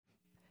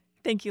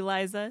Thank you,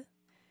 Liza.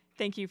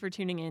 Thank you for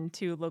tuning in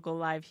to Local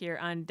Live here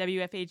on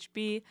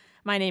WFHB.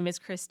 My name is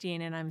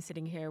Christine, and I'm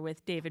sitting here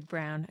with David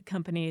Brown,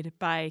 accompanied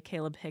by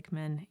Caleb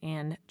Hickman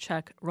and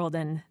Chuck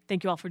Roldan.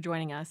 Thank you all for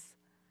joining us.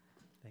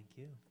 Thank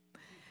you.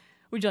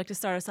 Would you like to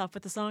start us off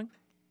with a song?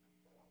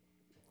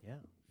 Yeah,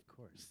 of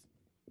course.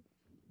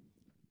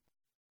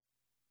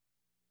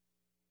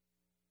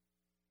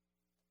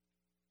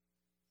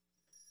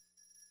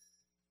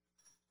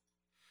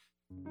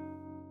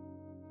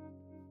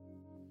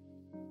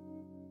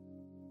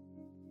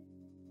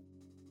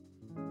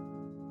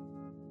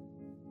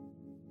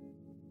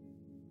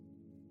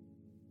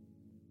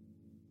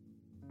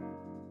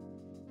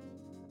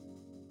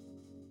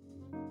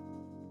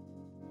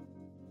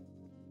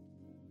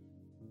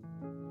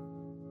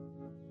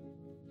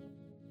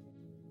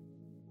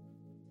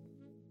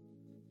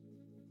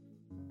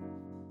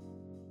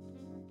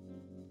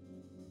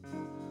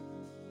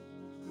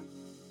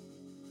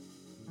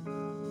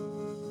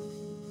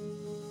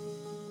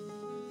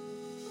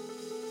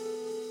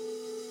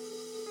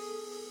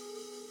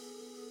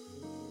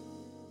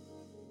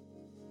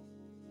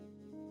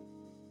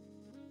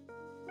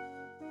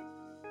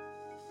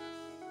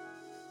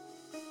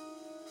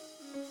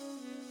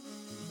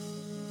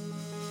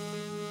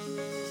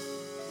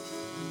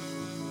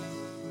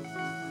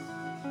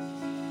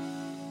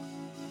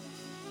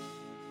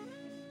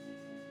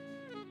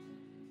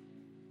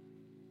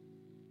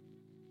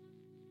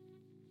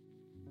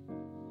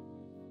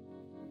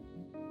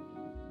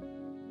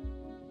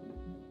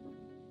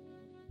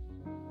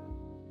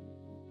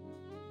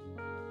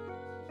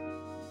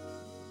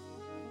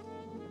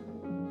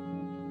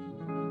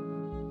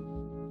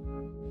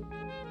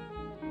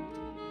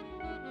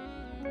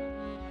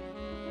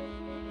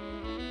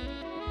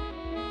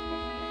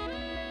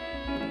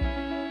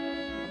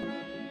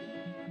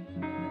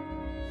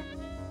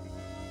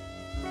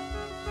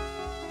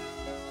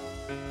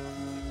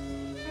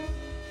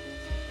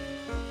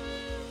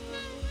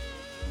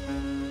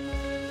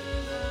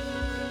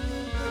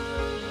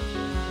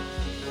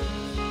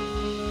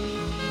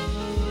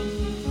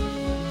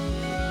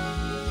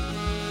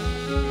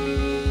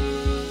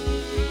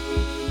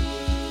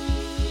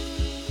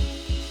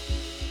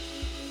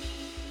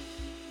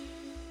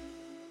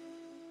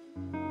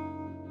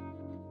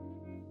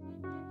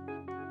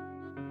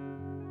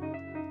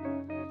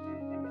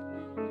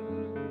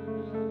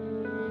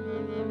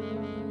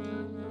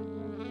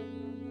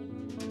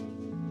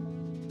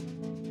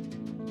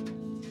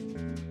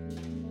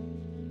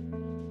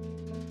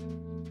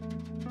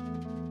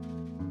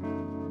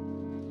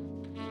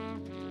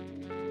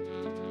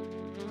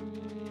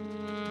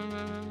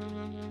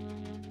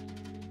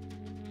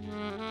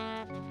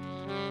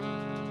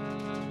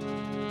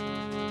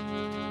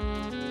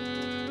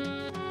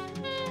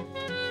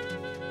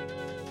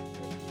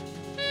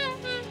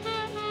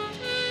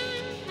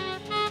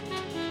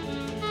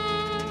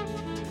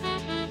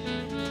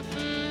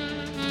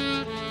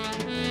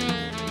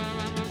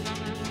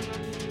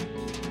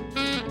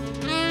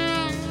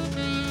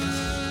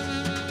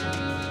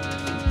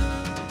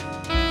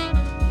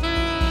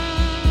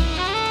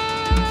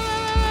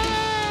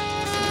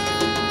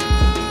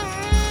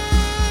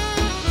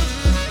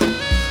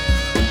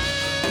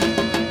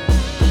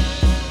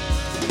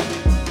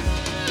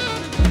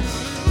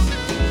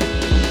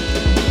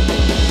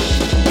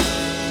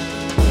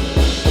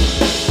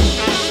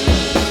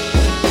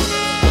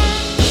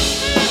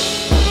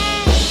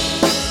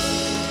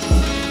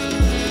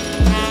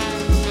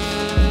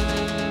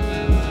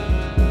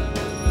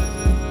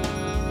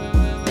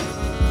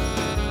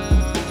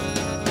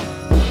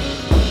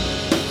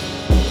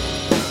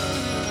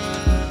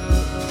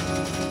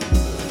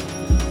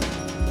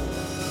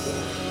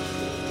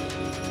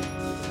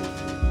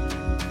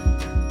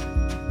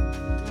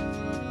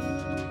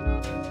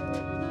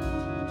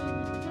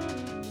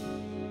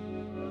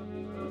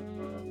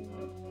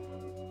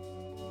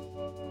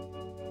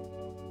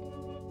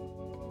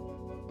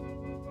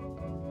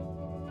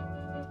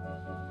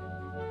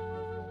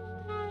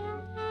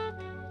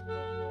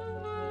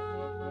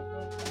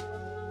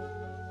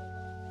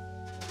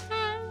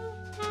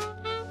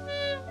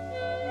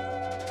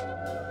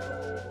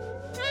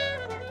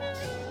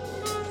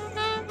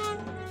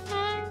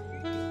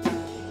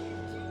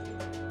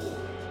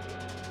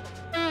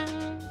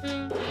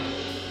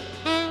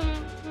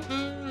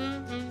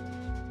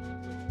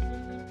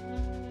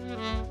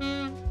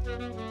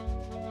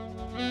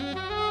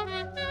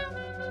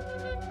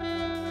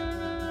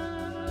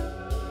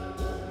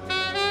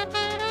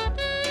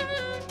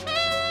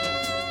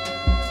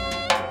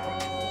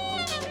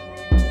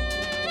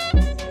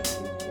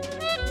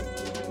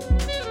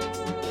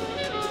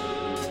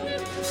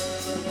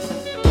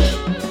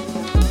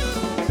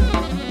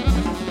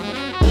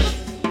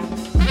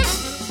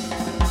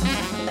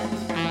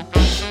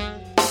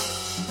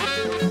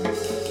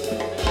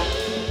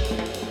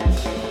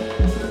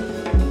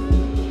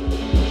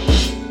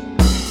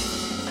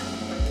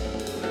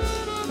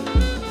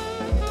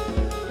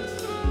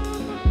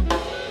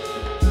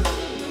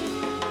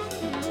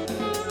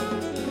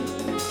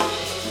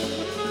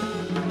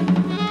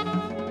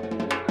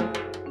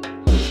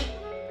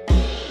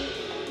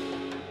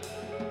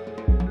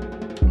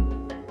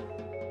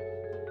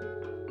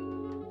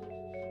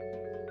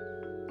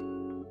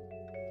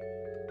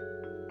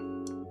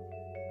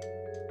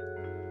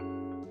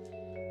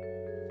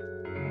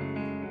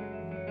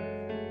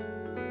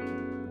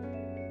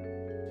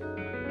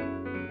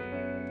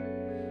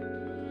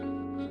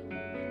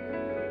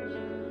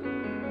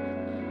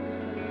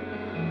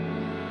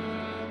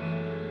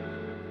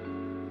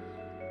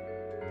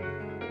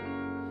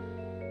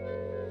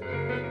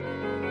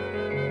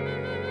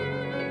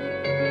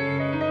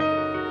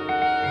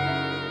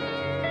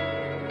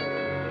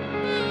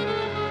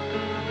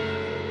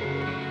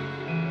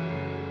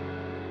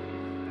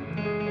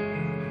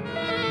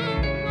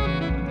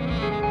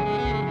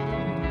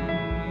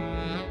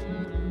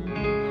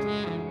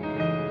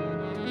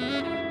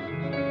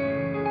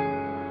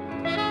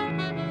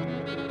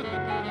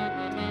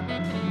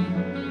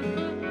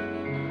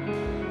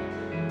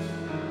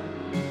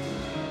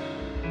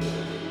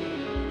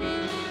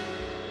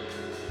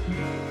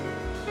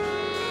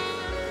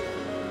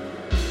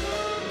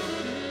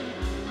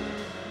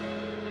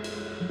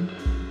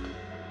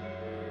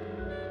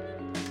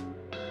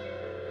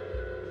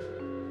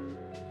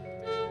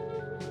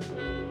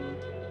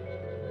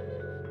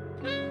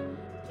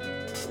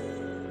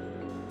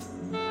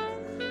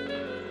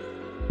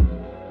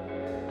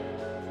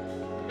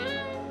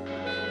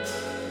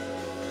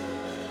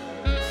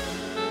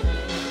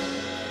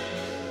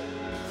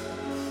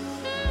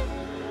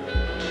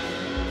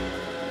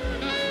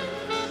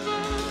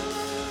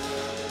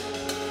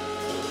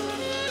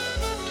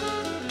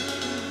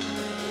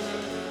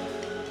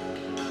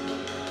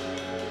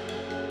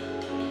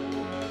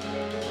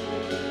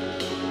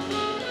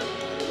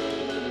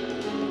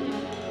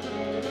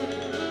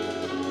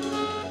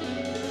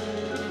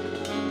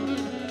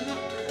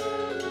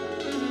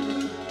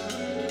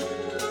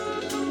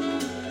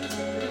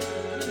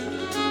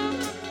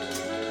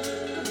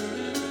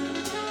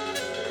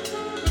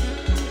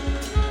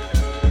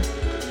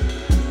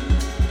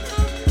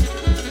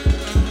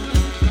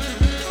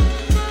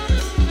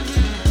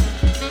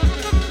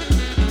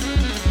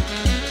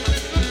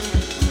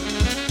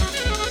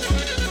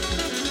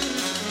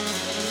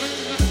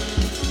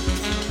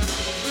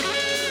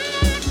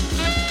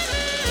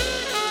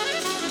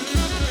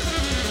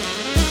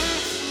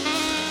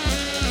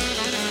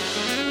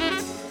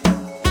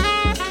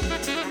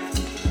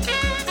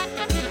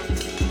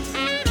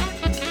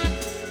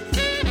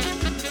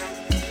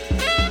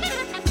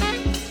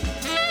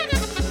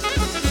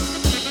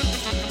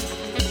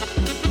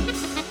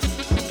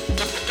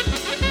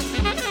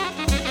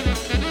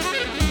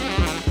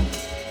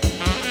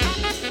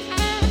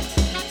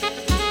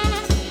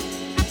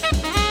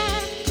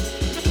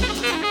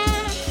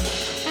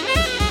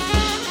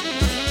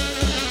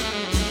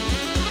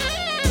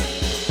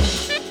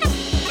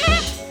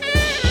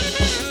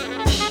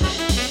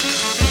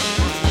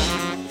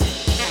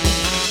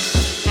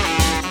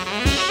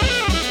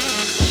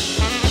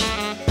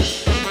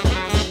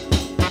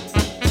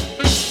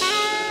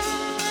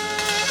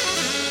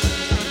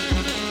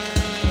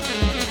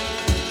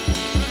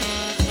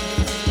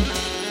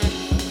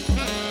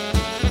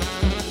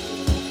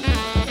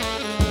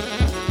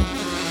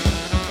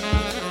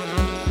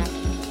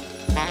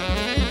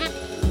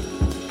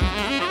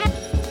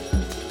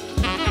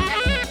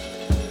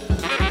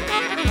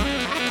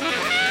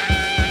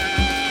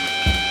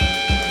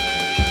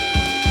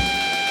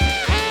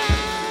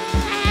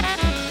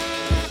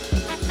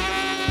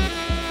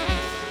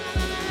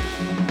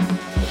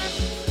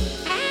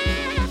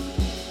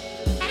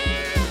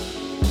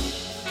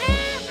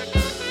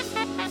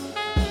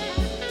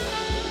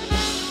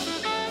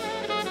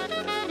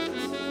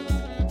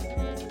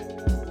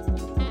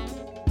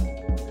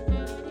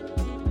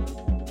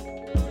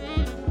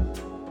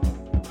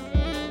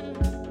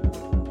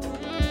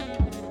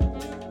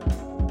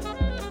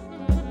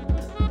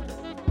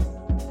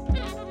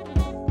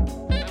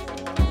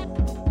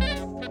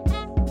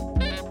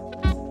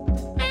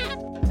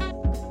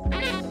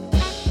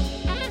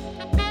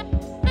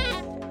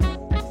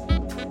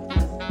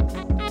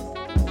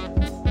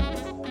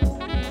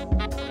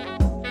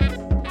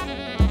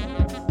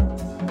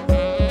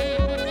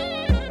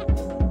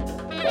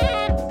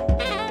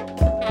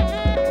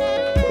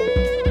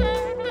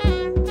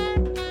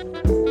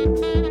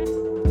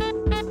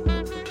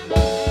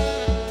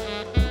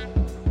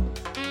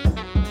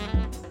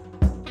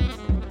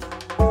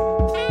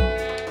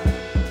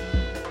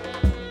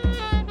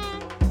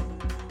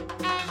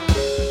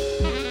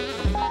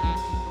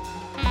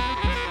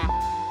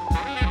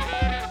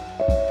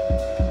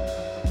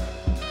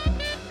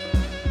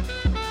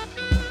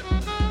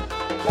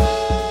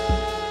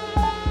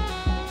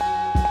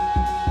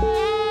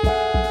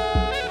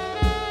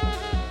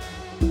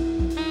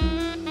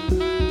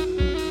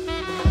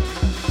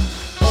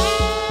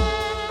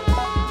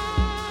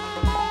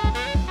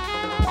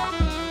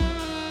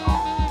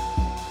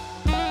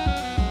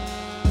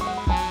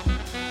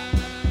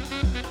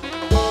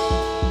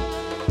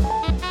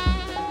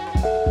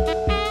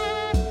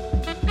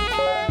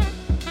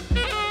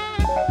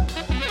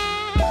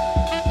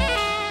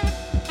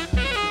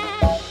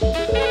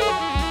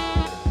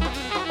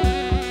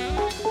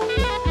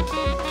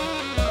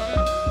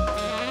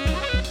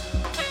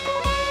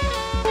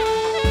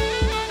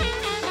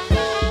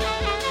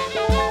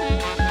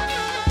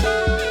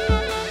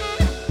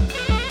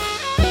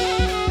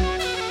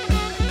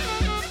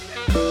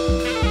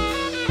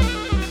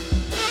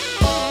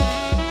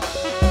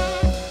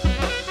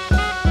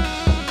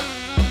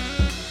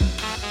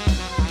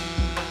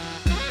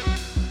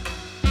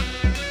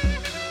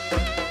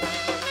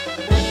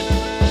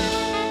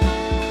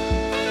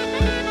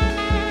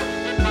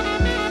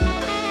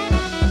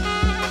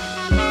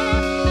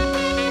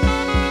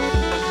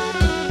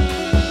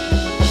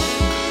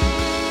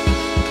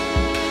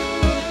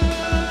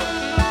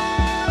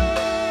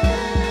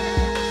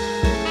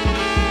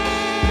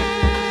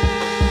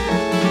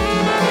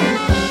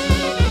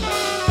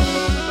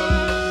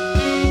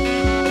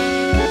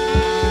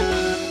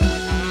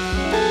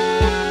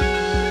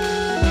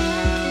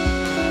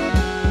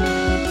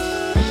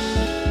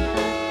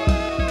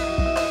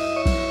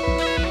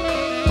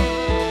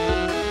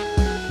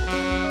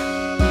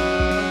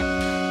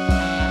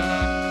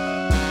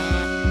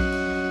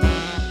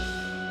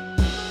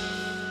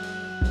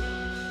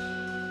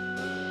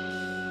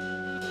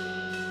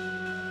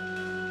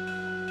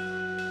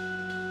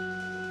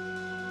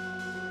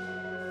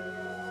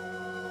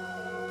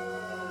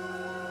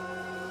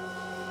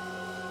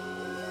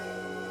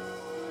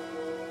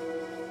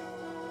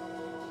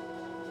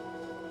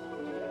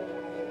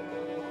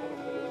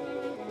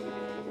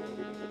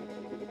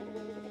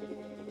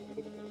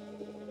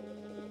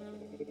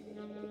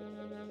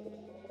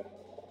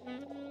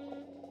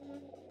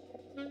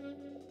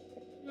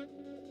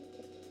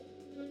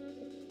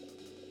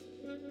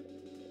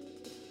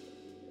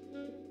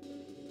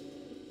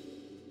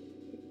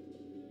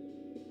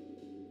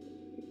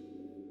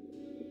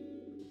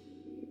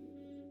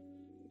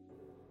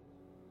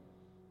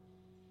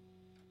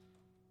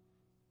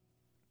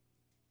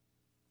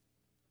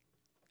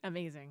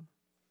 Amazing.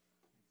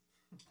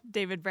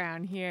 David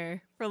Brown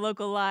here for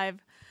Local Live,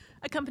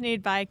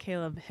 accompanied by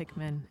Caleb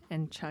Hickman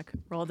and Chuck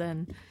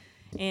Roldan.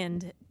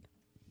 And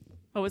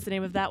what was the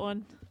name of that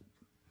one?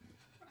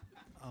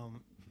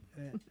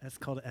 That's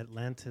called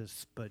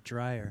Atlantis, but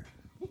drier.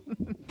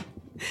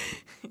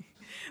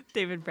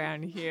 David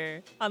Brown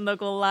here on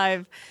Local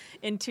Live.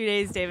 In 2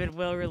 days, David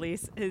will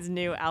release his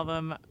new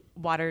album,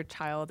 Water,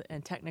 Child,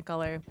 and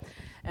Technicolor.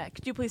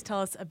 Could you please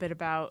tell us a bit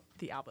about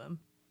the album,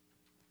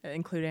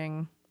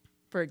 including,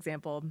 for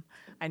example,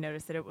 I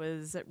noticed that it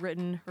was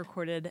written,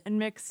 recorded, and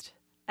mixed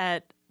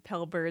at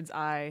Pale Bird's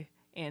Eye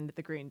and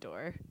The Green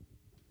Door.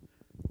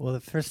 Well,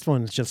 the first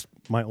one is just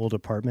my old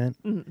apartment,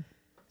 and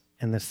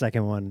the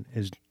second one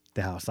is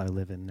the house I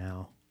live in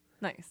now.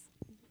 Nice.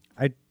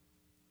 I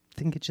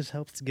think it just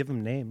helps to give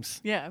them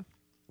names. Yeah,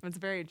 that's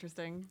very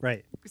interesting.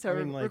 Right. So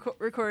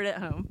record at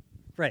home.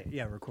 Right,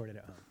 yeah, recorded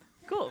at home.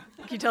 Cool.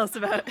 Can you tell us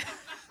about...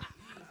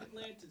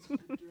 Atlantis,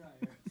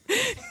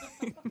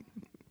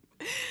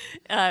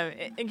 Drier.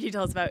 And can you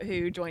tell us about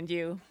who joined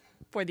you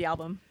for the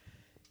album?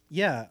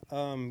 Yeah,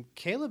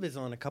 Caleb is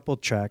on a couple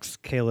tracks.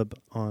 Caleb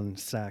on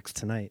Sax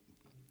Tonight,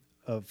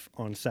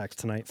 on Sax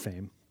Tonight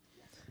fame.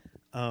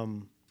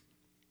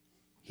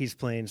 He's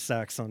playing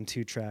sax on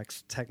 2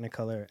 tracks,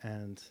 Technicolor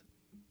and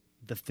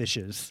The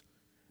Fishes.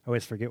 I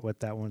always forget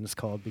what that one's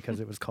called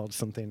because it was called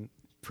something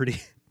pretty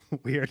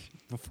weird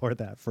before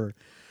that for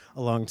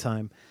a long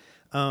time.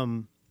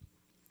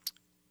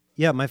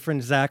 Yeah, my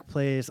friend Zach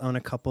plays on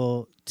a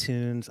couple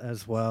tunes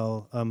as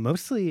well.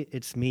 Mostly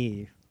it's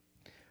me.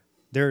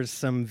 There's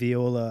some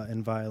viola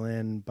and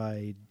violin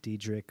by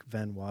Diedrich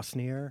van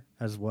Wasnier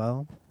as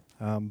well.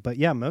 But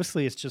yeah,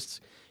 mostly it's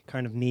just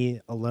kind of me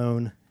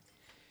alone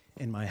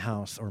in my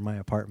house or my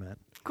apartment.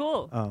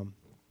 Cool.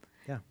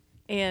 Yeah.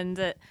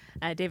 And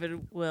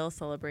David will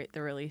celebrate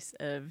the release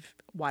of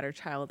Water,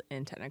 Child,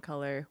 and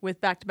Technicolor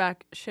with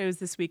back-to-back shows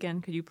this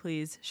weekend. Could you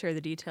please share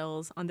the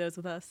details on those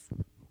with us?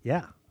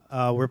 Yeah.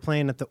 We're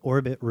playing at the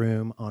Orbit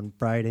Room on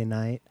Friday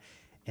night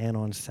and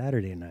on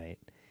Saturday night,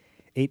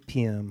 8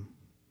 p.m.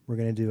 We're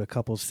going to do a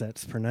couple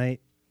sets per night.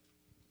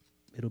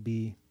 It'll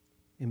be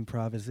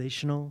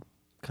improvisational,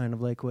 kind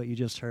of like what you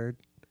just heard,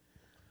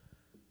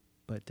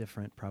 but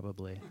different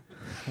probably.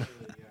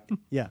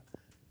 Yeah.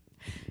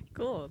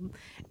 Cool.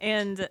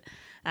 And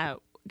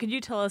could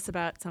you tell us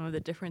about some of the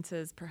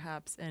differences,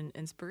 perhaps, in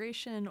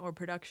inspiration or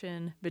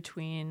production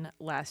between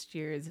last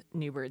year's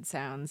New Bird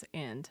Sounds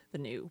and the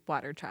new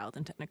Water, Child,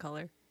 and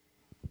Technicolor?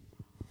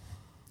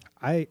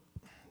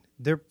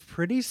 They're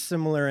pretty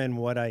similar in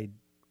what I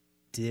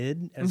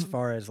did as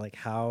far as like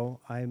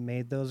how I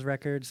made those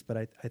records, but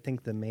I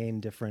think the main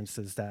difference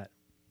is that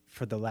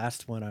for the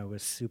last one, I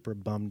was super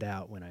bummed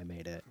out when I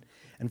made it.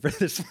 And for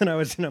this one, I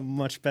was in a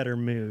much better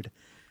mood.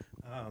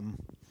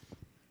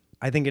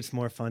 I think it's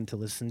more fun to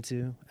listen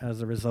to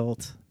as a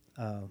result,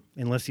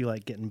 unless you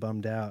like getting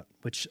bummed out,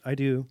 which I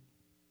do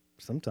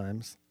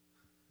sometimes.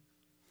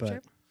 But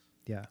Sure.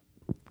 Yeah.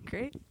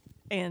 Great.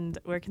 And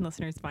where can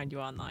listeners find you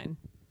online?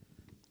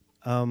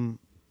 I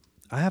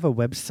have a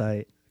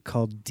website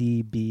called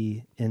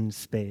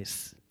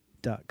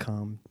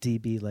dbinspace.com.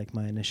 DB like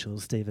my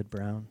initials, David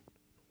Brown.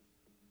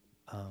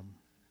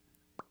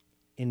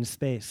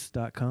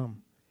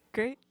 Inspace.com.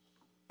 Great.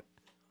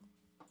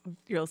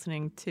 You're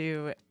listening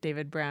to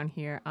David Brown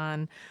here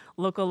on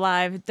Local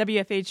Live,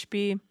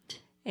 WFHB,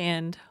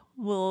 and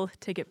we'll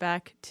take it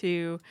back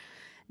to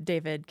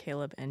David,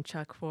 Caleb, and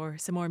Chuck for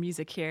some more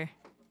music here.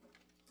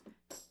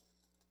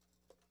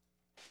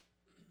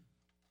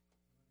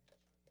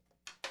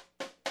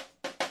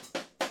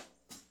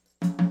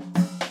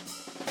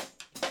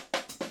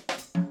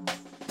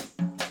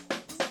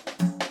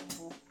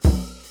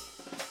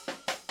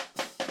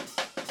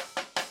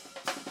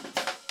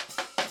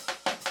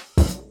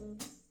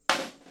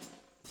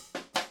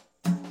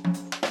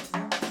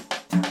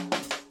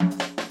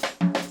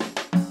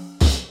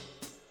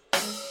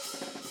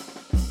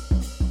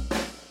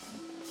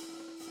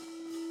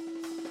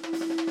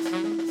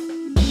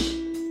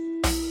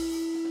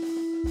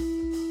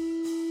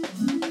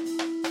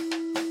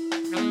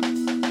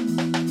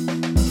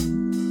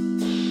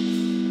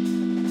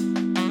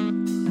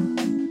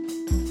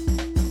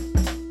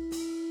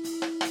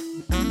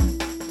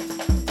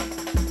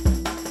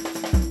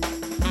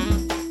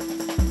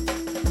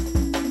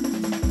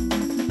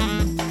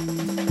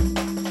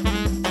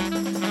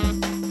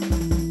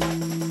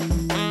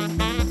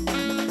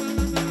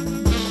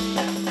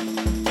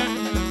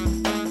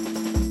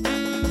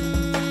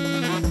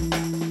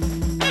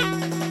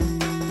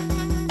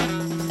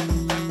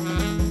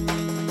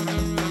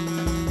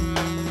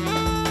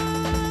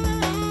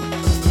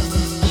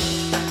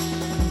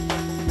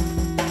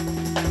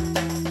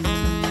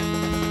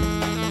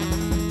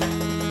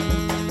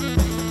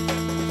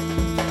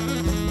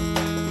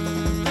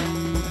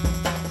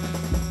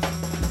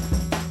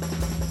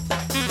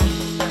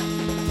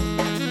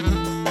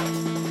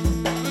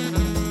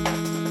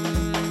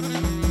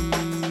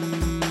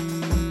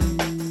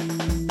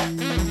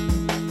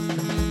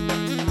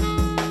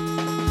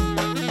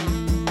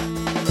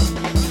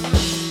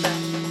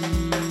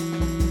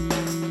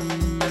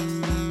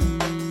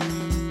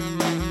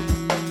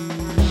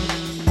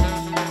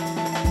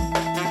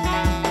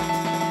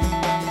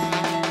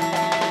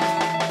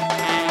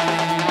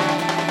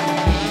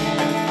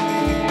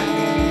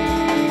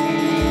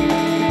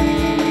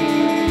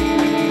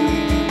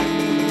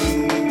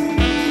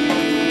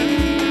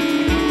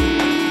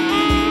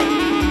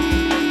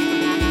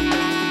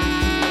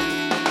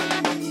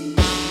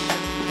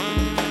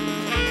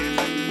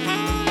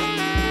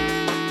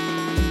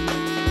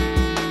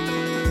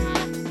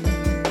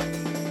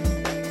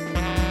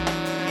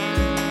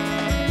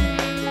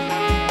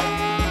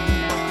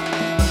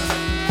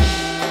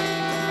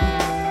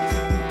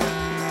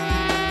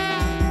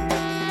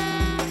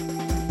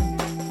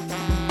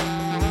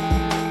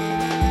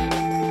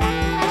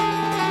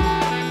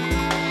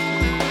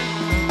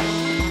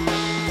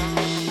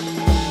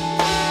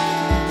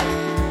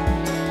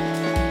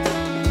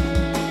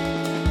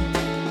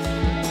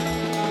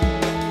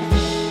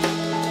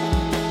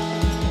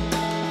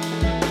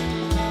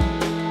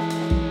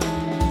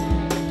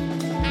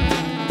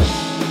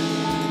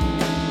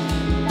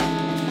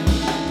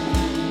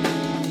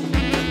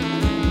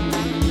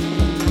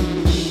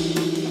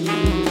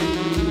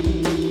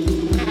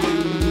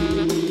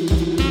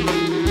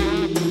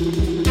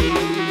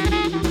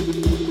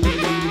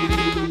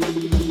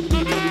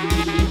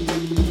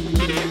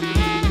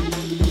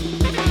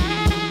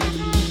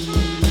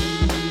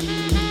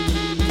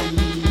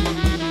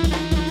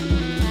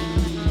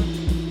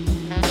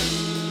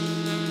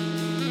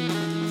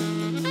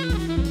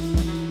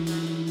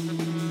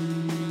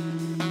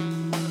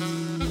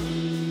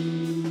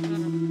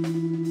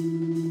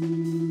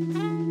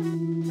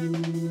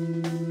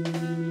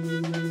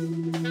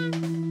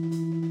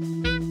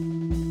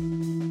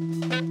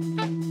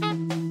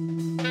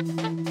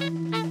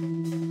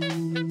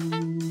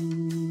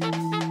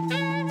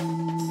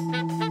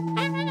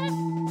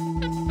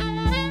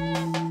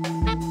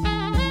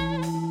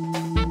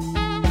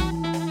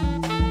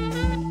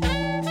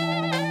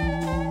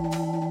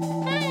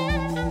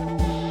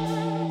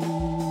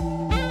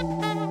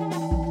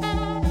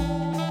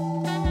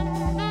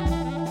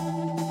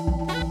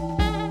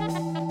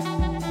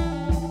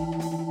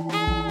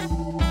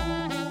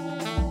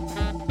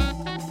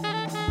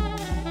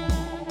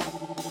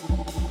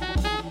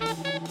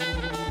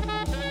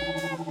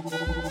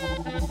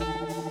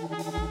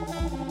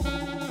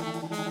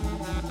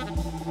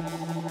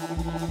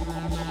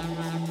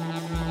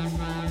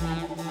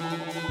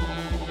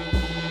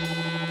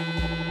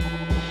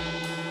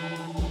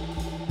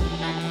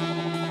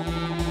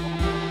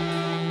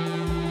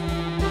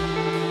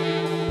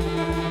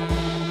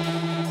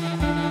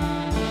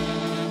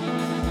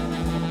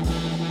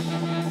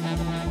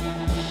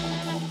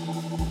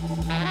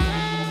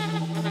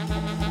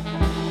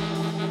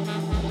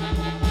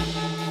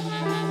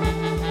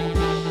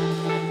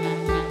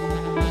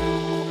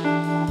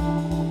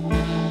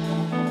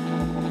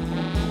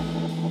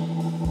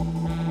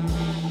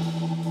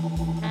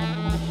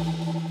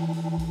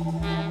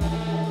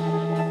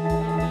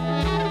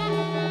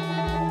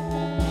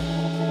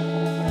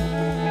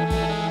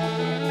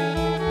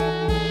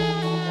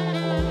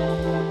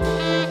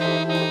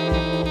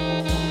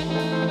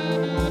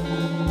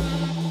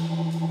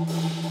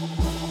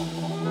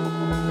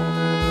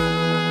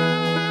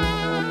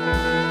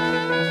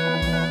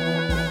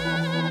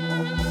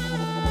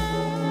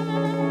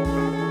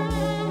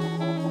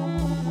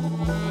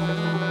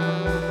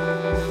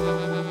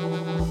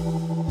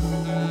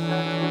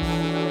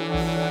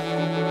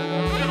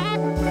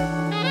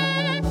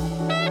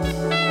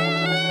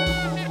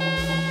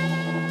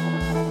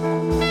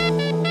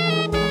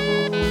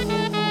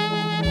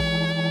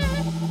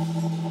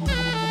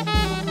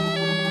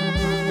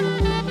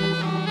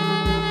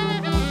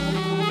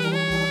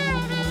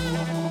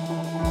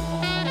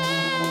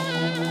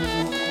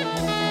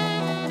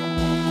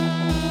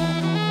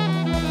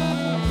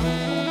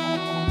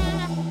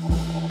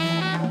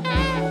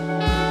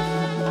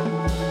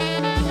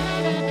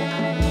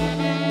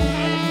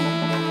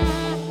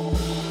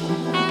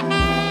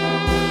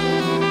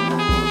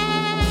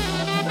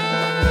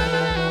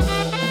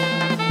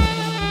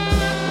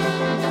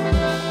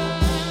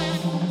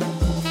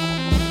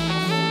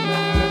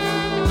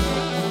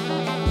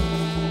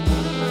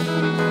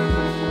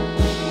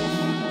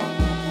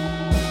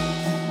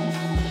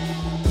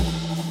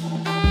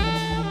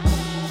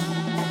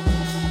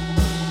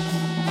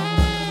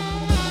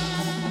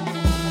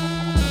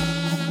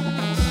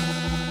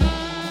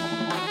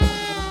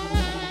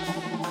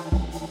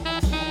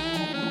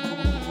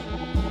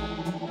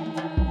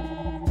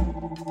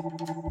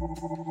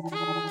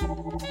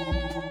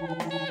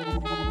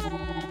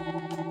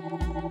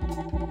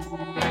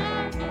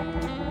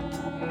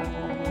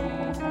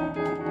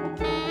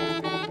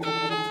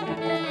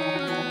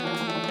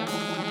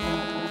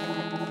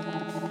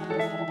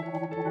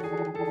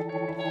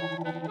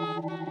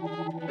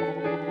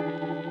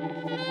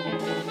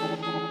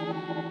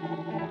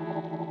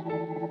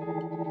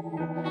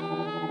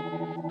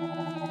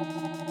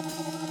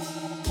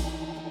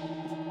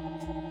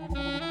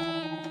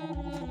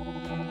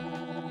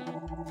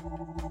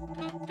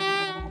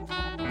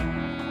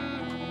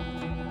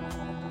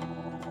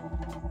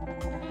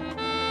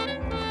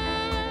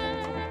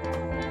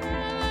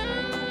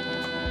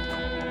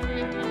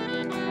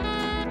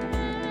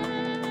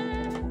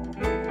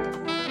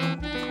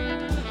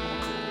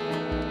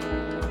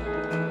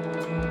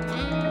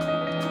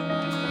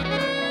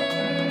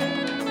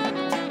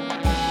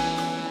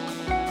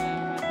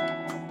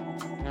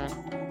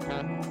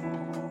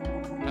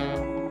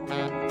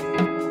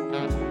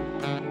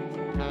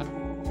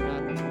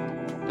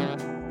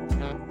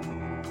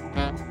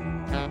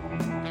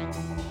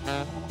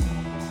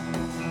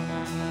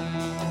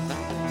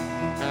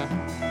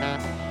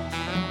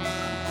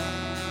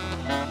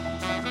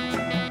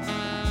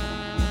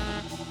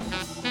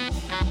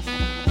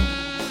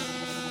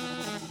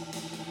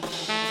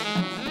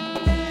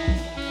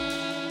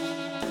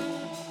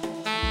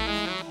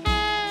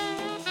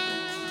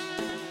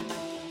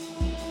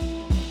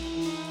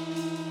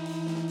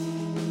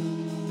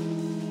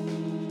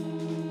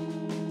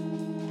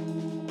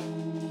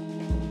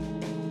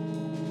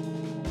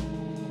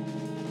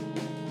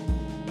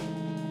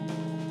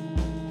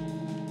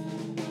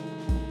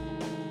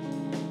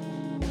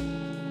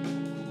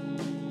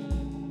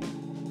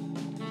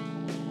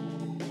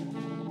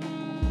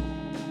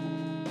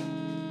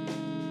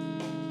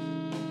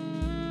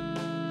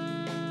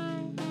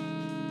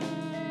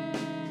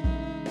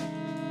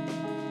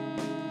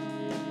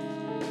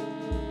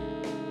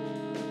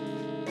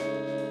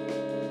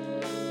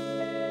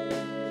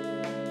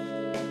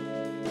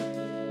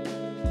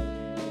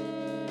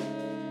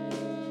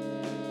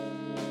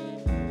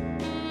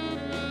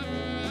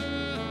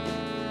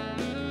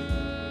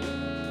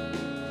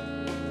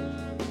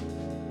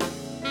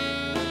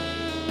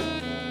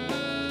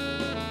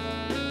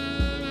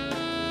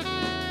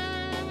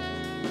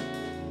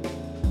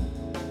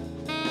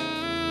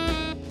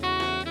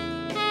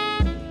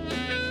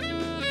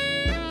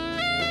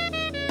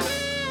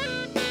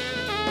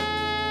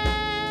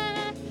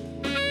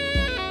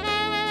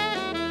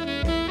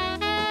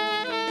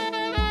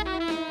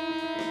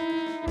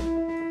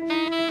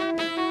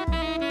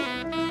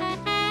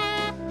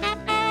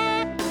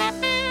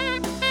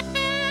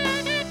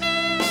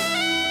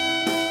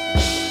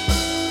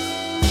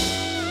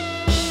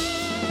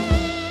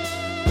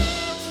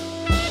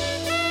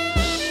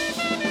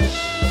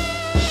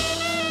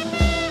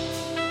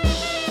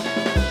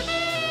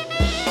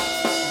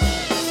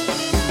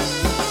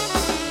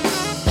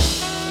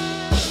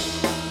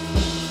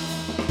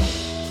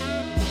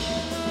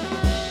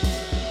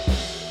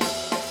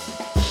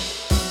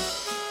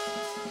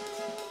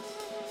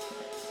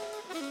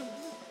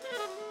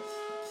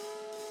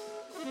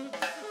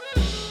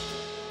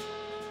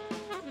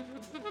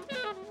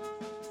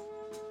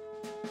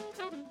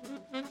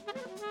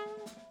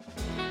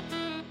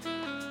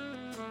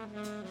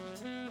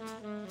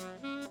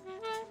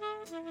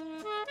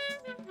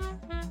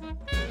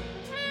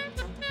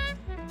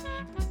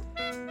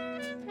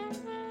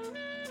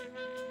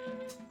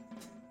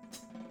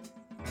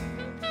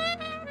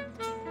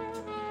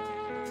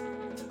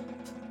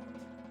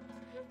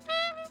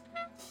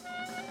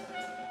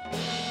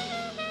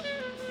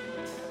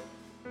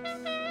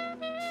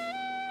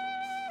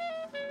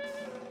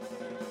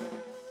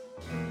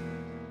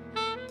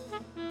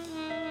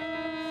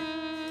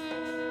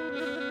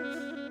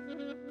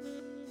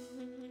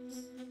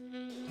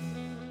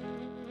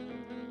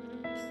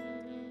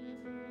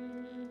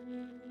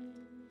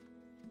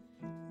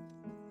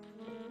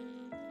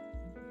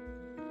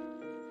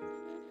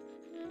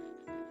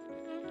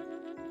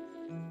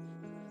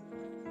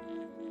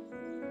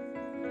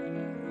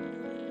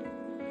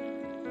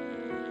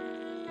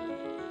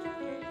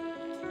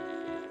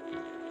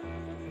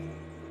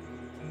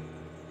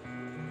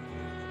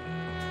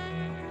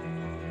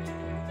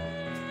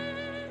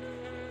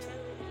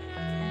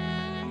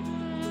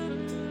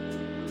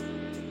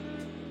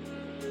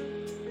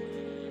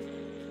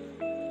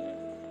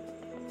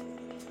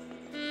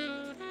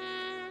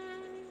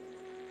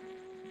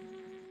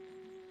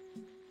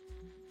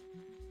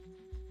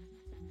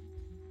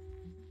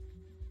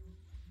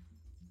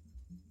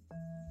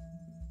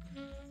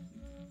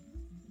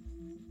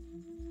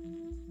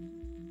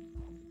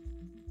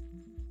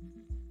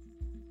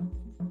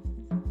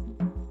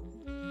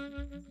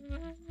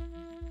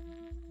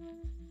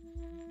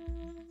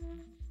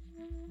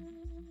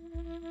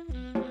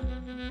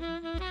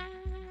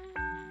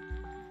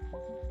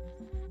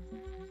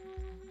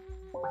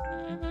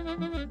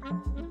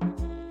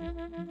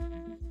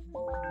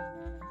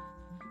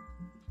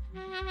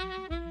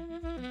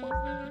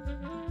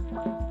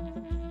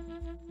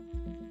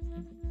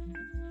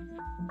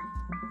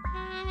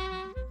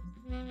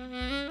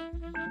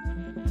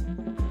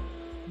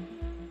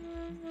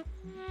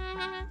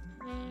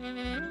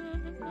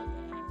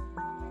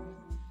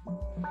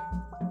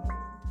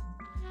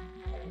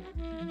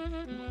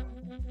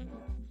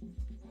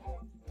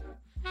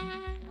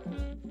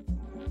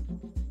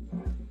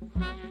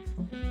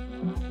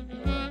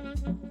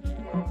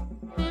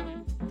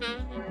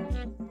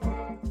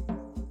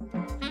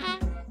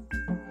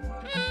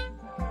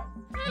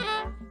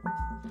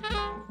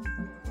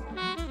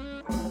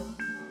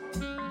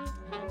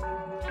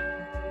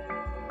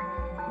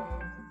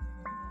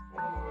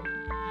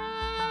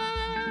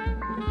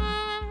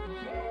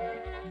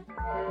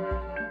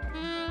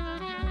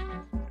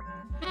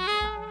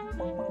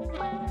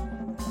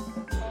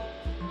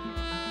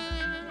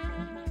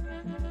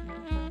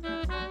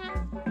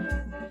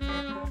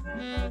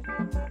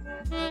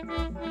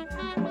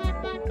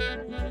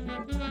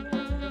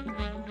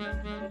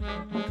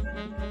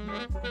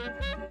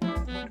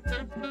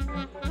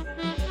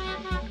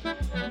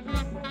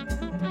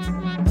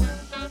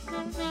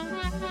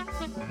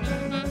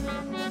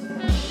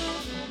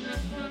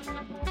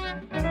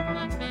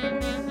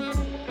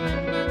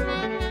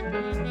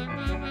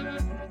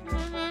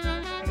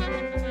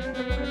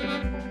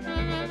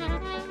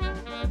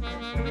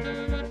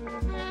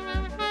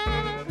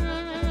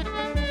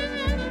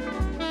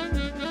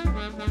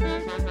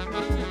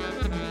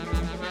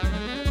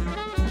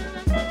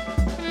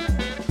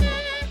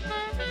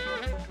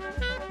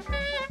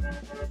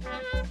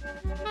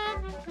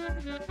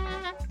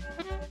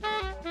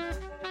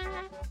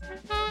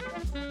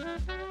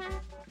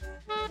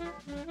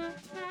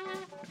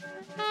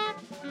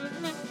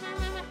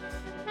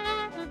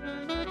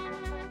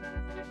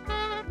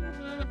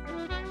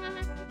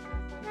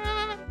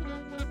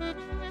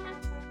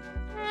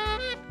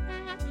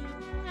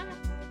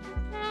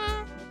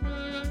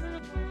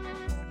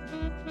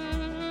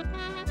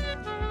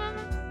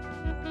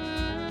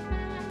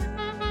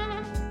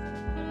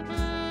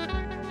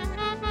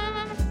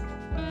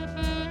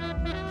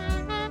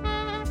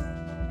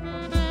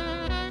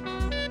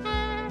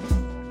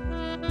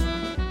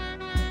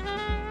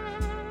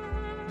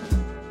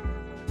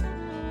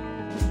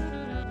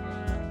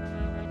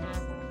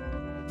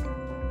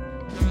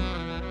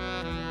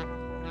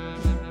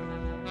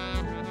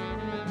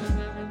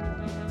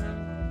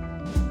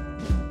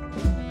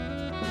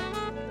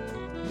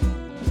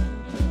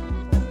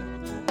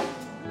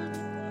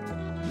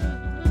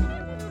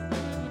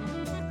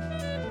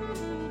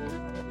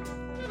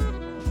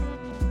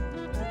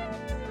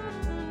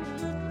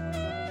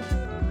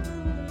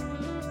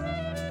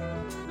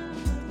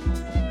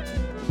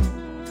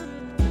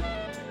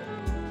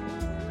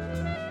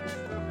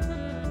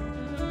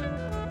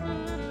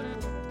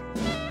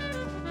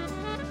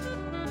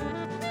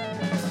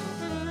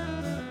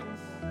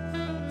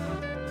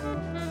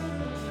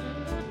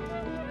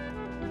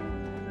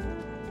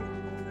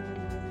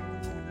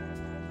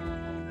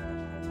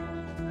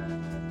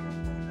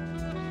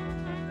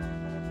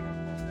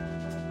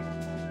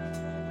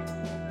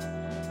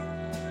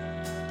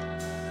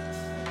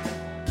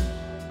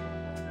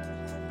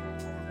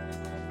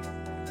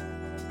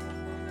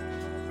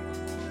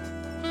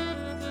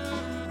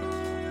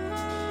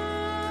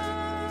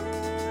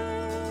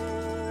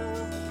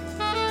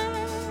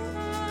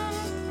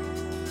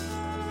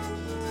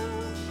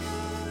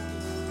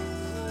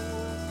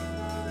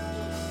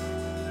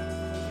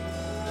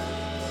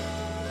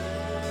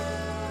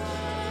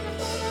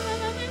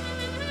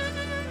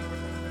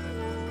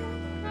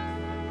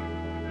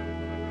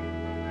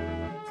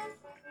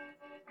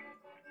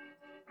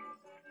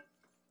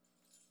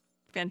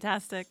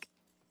 Fantastic.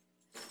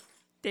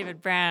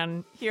 David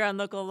Brown here on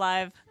Local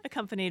Live,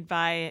 accompanied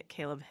by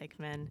Caleb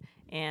Hickman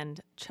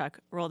and Chuck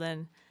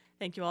Roldan.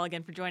 Thank you all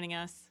again for joining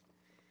us.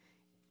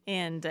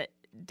 And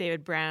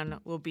David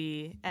Brown will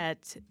be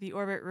at the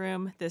Orbit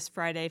Room this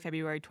Friday,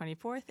 February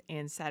 24th,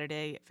 and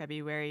Saturday,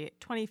 February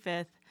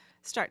 25th.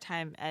 Start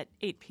time at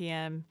 8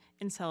 p.m.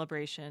 in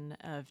celebration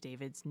of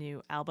David's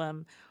new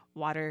album,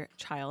 Water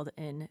Child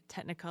in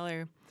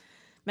Technicolor.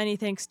 Many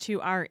thanks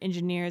to our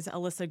engineers,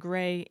 Alyssa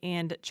Gray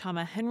and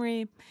Chama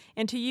Henry,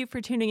 and to you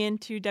for tuning in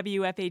to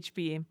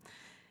WFHB.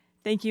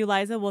 Thank you,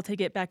 Liza. We'll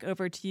take it back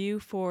over to you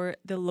for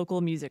the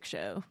local music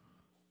show.